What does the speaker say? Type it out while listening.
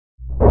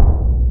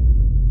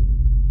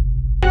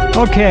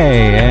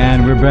Okay,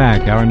 and we're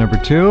back. Hour number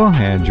 2,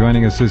 and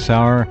joining us this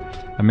hour,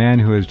 a man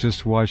who has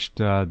just washed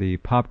the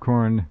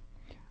popcorn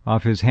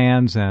off his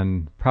hands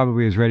and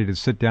probably is ready to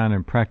sit down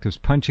and practice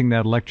punching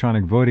that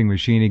electronic voting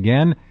machine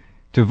again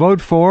to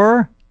vote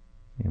for,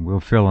 and we'll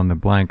fill in the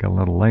blank a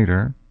little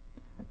later,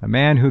 a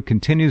man who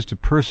continues to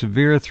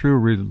persevere through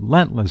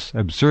relentless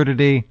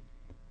absurdity,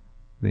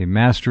 the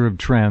master of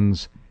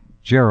trends,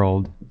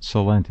 Gerald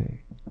Celente.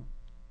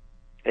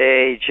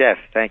 Hey, Jeff.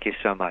 Thank you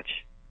so much.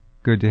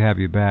 Good to have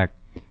you back.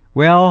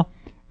 Well,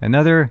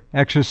 another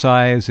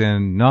exercise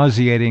in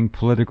nauseating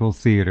political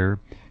theater.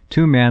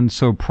 Two men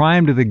so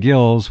primed to the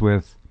gills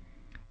with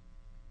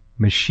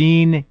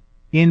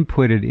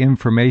machine-inputted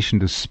information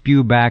to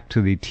spew back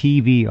to the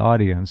TV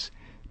audience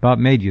about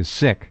made you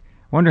sick.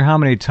 Wonder how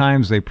many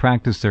times they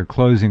practiced their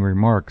closing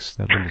remarks,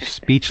 that little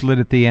speechlet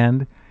at the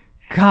end.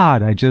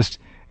 God,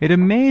 it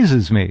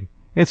amazes me.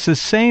 It's the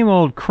same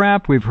old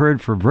crap we've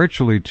heard for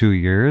virtually 2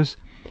 years.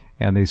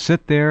 And they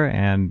sit there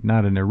and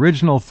not an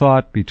original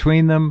thought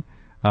between them.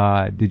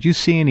 Did you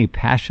see any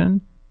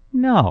passion?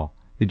 No.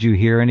 Did you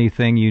hear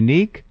anything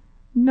unique?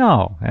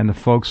 No. And the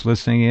folks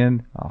listening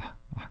in,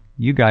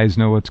 you guys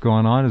know what's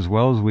going on as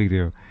well as we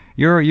do.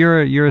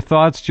 Your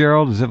thoughts,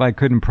 Gerald, as if I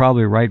couldn't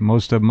probably write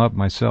most of them up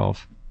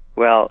myself.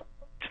 Well,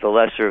 it's the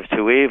lesser of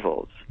two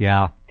evils.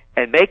 Yeah.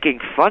 And making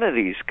fun of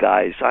these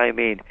guys, I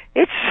mean,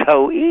 it's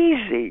so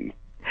easy.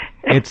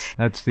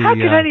 How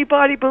could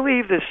anybody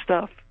believe this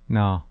stuff?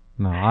 No.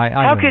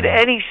 How could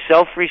any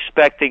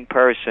self-respecting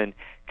person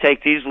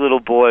take these little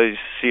boys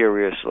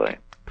seriously?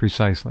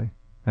 Precisely.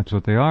 That's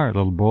what they are,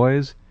 little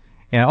boys.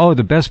 And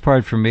the best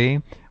part for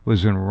me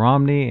was when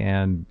Romney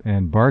and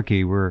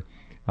Barkey were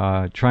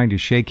trying to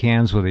shake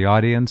hands with the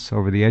audience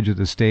over the edge of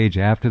the stage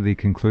after the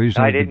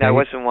conclusion of the debate. I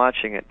wasn't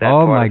watching it.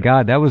 My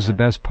God, that was the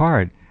best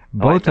part.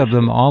 Both of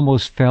them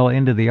almost fell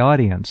into the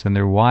audience, and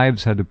their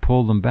wives had to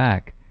pull them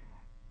back.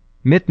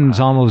 Mittens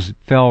almost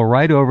fell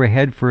right over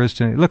head first,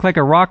 and it looked like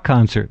a rock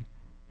concert.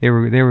 They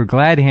were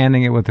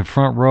glad-handing it with the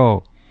front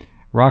row,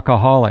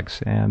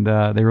 rockaholics, and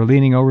they were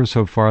leaning over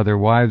so far their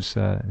wives,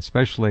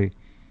 especially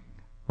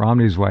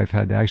Romney's wife,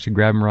 had to actually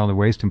grab him around the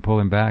waist and pull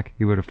him back.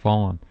 He would have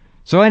fallen.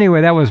 So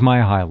anyway, that was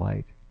my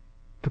highlight.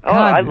 But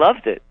God, I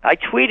loved it. I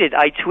tweeted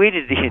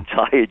the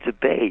entire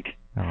debate.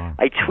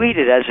 I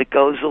tweeted as it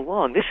goes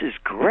along. This is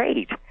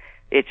great.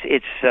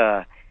 It's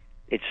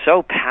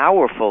so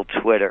powerful,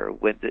 Twitter,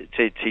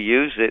 to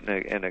use it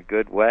in a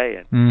good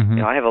way.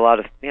 And I have a lot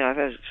of I've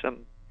had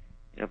some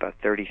about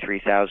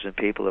 33,000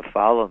 people that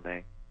follow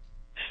me.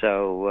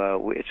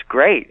 So it's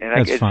great,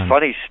 and it's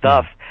funny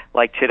stuff. Yeah.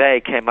 Like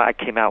today, I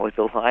came out with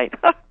the line.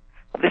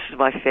 This is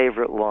my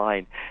favorite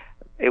line.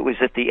 It was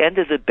at the end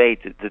of the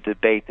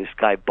debate. This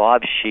guy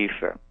Bob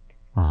Schieffer,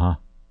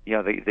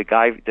 the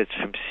guy that's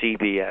from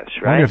CBS,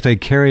 right? I wonder if they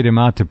carried him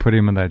out to put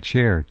him in that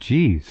chair.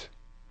 Jeez.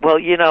 Well,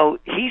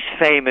 he's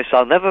famous.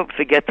 I'll never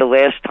forget the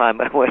last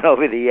time I went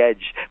over the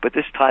edge, but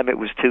this time it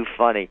was too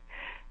funny.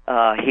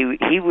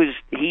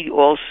 He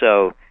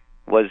also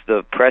was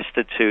the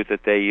prostitute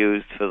that they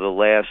used for the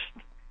last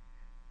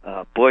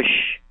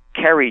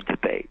Bush-Kerry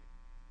debate.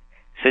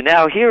 So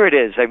now here it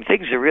is. I mean,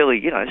 things are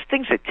really,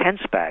 things are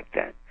tense back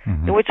then.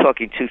 Mm-hmm. And we're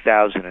talking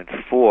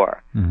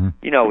 2004. Mm-hmm.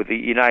 The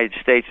United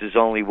States is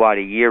only,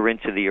 a year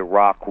into the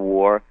Iraq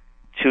War,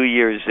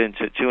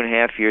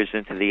 2.5 years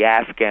into the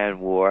Afghan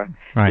War.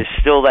 Right. There's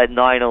still that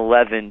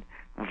 9/11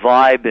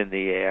 vibe in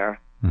the air.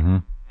 Mm-hmm.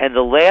 And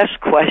the last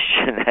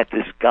question that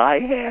this guy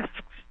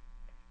asks,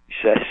 he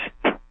says,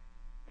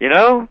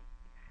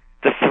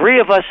 the three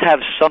of us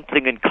have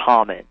something in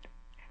common.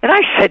 And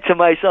I said to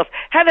myself,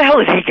 how the hell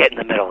did he get in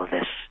the middle of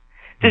this?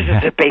 This is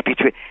a debate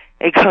between...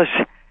 He goes,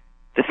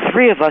 the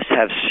three of us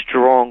have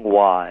strong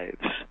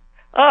wives.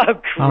 Oh,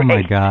 great. Oh,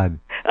 my God.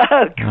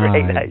 Oh,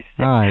 great.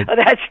 All right. Oh,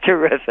 that's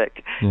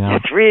terrific. Yeah.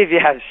 The three of you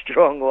have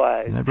strong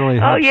wives. That really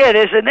helps. Oh, yeah,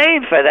 there's a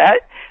name for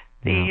that.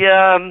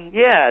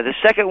 The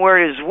second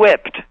word is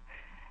whipped.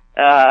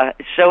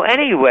 So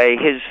anyway,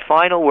 his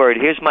final word,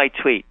 here's my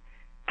tweet.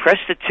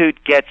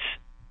 Prostitute gets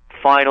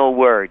final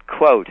word.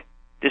 Quote,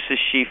 this is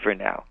Schieffer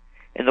now.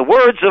 In the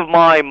words of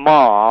my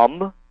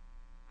mom,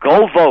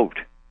 go vote.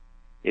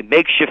 It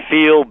makes you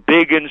feel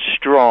big and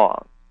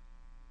strong.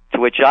 To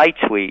which I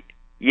tweet,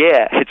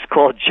 yeah, it's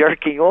called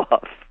jerking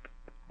off.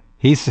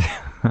 So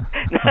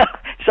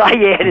I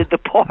added the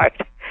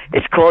part.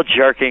 It's called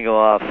jerking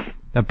off.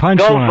 The punchline.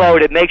 Go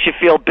vote. It makes you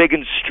feel big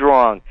and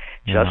strong.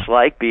 Just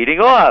like beating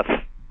off.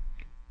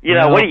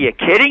 What are you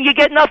kidding? You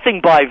get nothing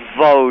by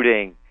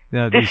voting.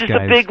 Yeah, this is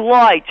a big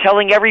lie,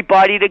 telling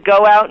everybody to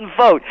go out and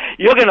vote.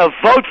 You're going to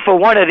vote for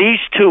one of these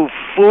two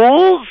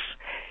fools?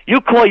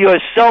 You call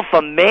yourself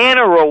a man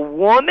or a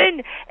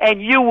woman,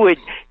 and you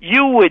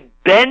would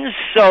bend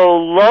so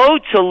low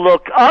to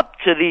look up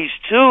to these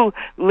two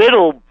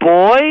little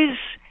boys?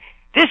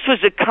 This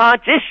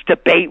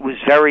debate was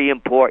very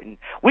important.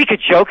 We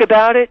could joke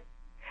about it,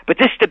 but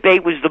this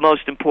debate was the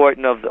most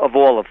important of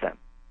all of them.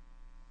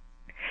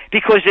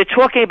 Because they're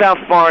talking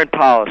about foreign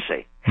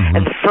policy. Mm-hmm.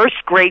 And the first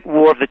great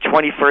war of the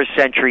 21st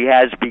century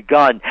has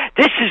begun.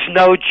 This is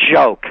no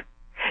joke.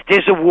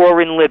 There's a war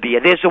in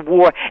Libya. There's a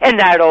war, and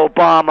that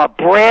Obama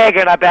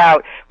bragging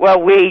about, well,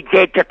 we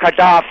did to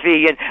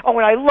Gaddafi, and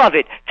I love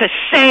it, to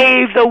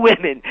save the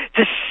women,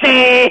 to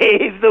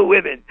save the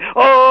women.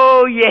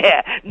 Oh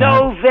yeah,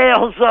 no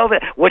veils over.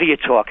 What are you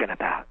talking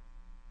about?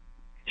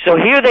 So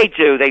here they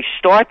do. They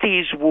start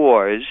these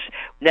wars.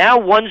 Now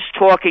one's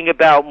talking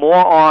about more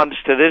arms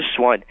to this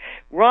one.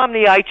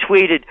 Romney, I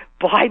tweeted,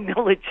 buy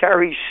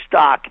military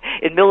stock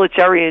in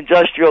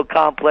military-industrial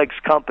complex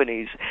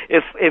companies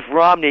if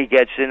Romney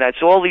gets in.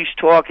 That's all he's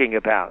talking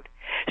about.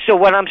 So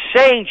what I'm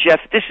saying, Jeff,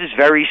 this is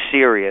very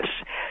serious.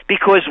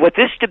 Because what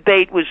this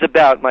debate was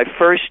about, my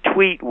first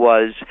tweet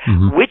was,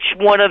 which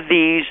one of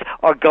these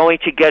are going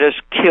to get us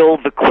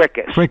killed the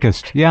quickest?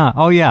 Quickest, yeah.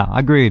 Oh, yeah,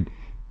 agreed.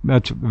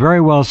 That's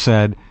very well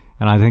said,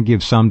 and I think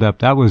you've summed up.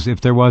 That was,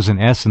 if there was an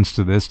essence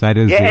to this, that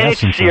is the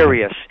essence. Yeah, it's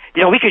serious.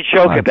 We could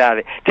joke about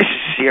it. This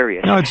is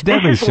serious. No, it's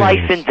deadly serious. This is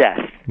life and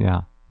death.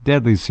 Yeah,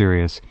 deadly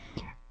serious.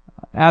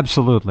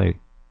 Absolutely.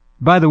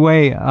 By the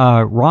way,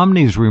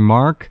 Romney's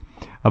remark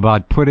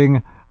about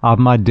putting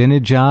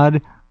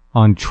Ahmadinejad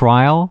on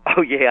trial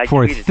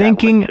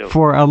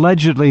for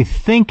allegedly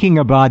thinking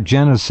about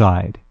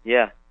genocide.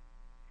 Yeah.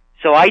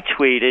 So I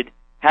tweeted,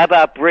 how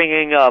about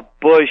bringing up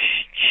Bush,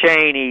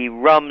 Cheney,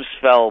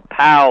 Rumsfeld,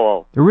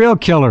 Powell? The real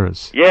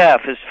killers. Yeah,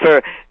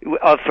 for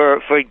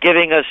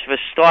giving us, for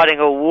starting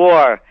a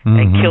war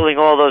and killing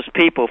all those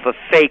people for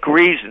fake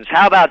reasons.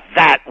 How about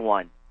that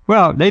one?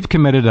 Well, they've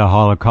committed a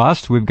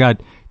Holocaust. We've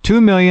got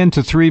 2 million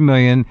to 3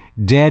 million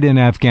dead in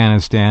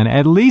Afghanistan,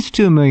 at least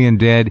 2 million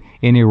dead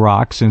in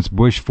Iraq since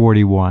Bush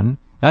 41.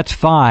 That's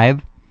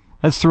 5.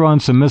 Let's throw on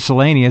some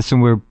miscellaneous,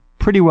 and we're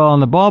pretty well in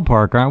the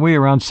ballpark, aren't we?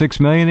 Around 6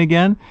 million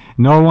again?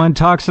 No one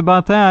talks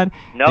about that.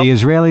 Nope. The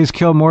Israelis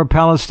killed more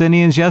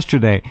Palestinians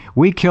yesterday.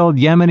 We killed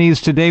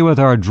Yemenis today with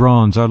our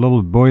drones, our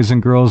little boys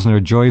and girls and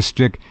their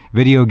joystick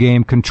video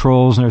game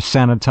controls and their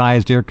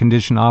sanitized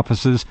air-conditioned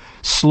offices,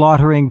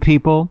 slaughtering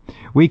people.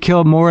 We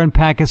killed more in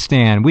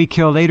Pakistan. We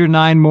killed 8 or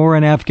 9 more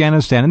in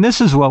Afghanistan. And this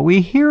is what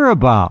we hear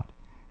about.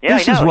 Yeah,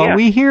 this is what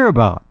we hear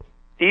about.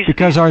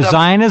 Because our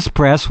Zionist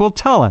press will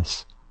tell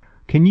us.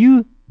 Can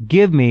you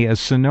give me a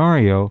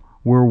scenario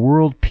where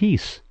world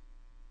peace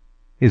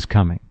is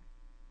coming?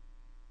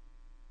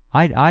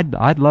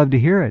 I'd love to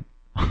hear it.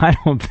 I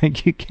don't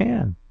think you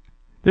can.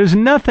 There's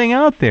nothing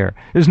out there.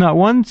 There's not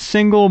one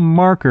single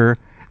marker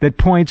that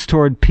points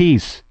toward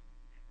peace.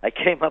 I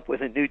came up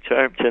with a new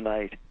term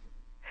tonight.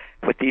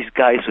 What these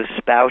guys were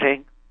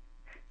spouting,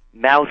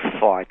 mouth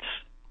farts.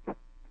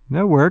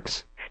 That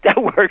works.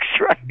 That works,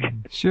 right?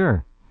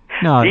 Sure.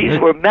 No, these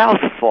were mouth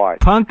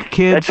farts. Punk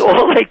kids. That's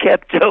all they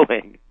kept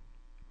doing.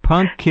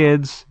 Punk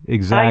kids,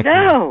 exactly.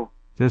 I know.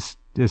 This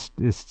is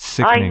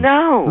sickening. I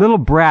know. Little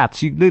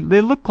brats.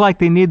 They look like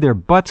they need their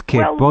butts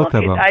kicked, both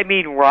of them. I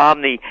mean,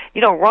 Romney.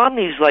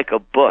 Romney's like a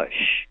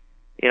Bush.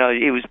 He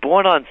was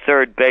born on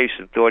third base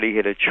and thought he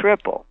hit a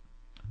triple.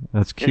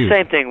 That's cute. The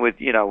same thing with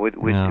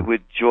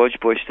George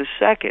Bush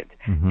II.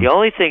 The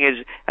only thing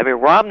is,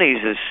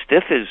 Romney's as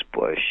stiff as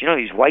Bush.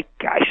 These white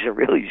guys are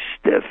really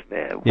stiff,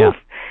 man. Yeah.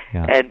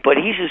 But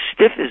he's as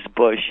stiff as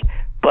Bush,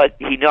 but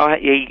he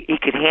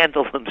can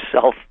handle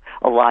himself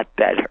a lot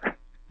better.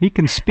 He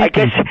can speak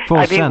in full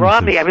sentences.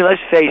 Romney.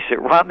 Let's face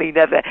it. Romney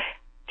never.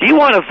 Do you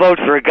want to vote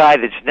for a guy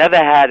that's never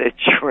had a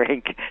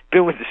drink,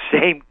 been with the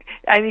same?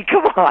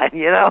 Come on,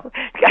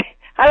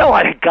 I don't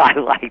want a guy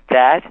like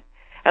that.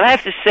 And I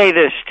have to say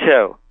this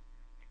too.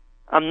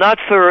 I'm not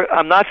for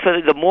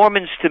the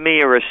Mormons. To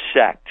me, are a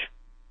sect,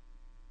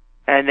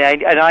 and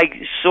I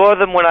saw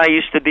them when I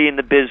used to be in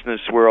the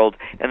business world,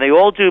 and they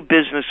all do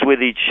business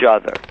with each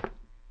other.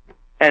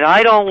 And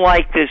I don't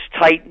like this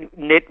tight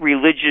knit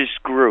religious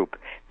group.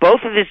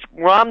 Both of this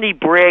Romney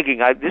bragging.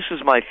 This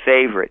was my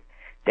favorite.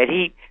 That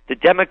the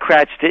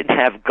Democrats didn't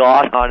have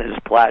God on his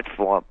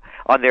platform,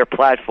 on their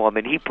platform,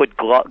 and he put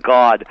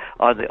God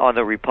on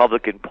the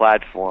Republican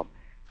platform.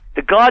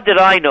 The God that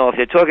I know, if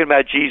they're talking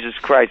about Jesus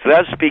Christ,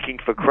 without speaking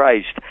for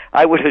Christ,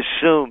 I would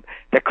assume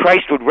that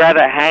Christ would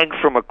rather hang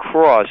from a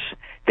cross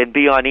than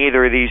be on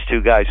either of these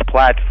two guys'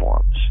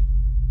 platform.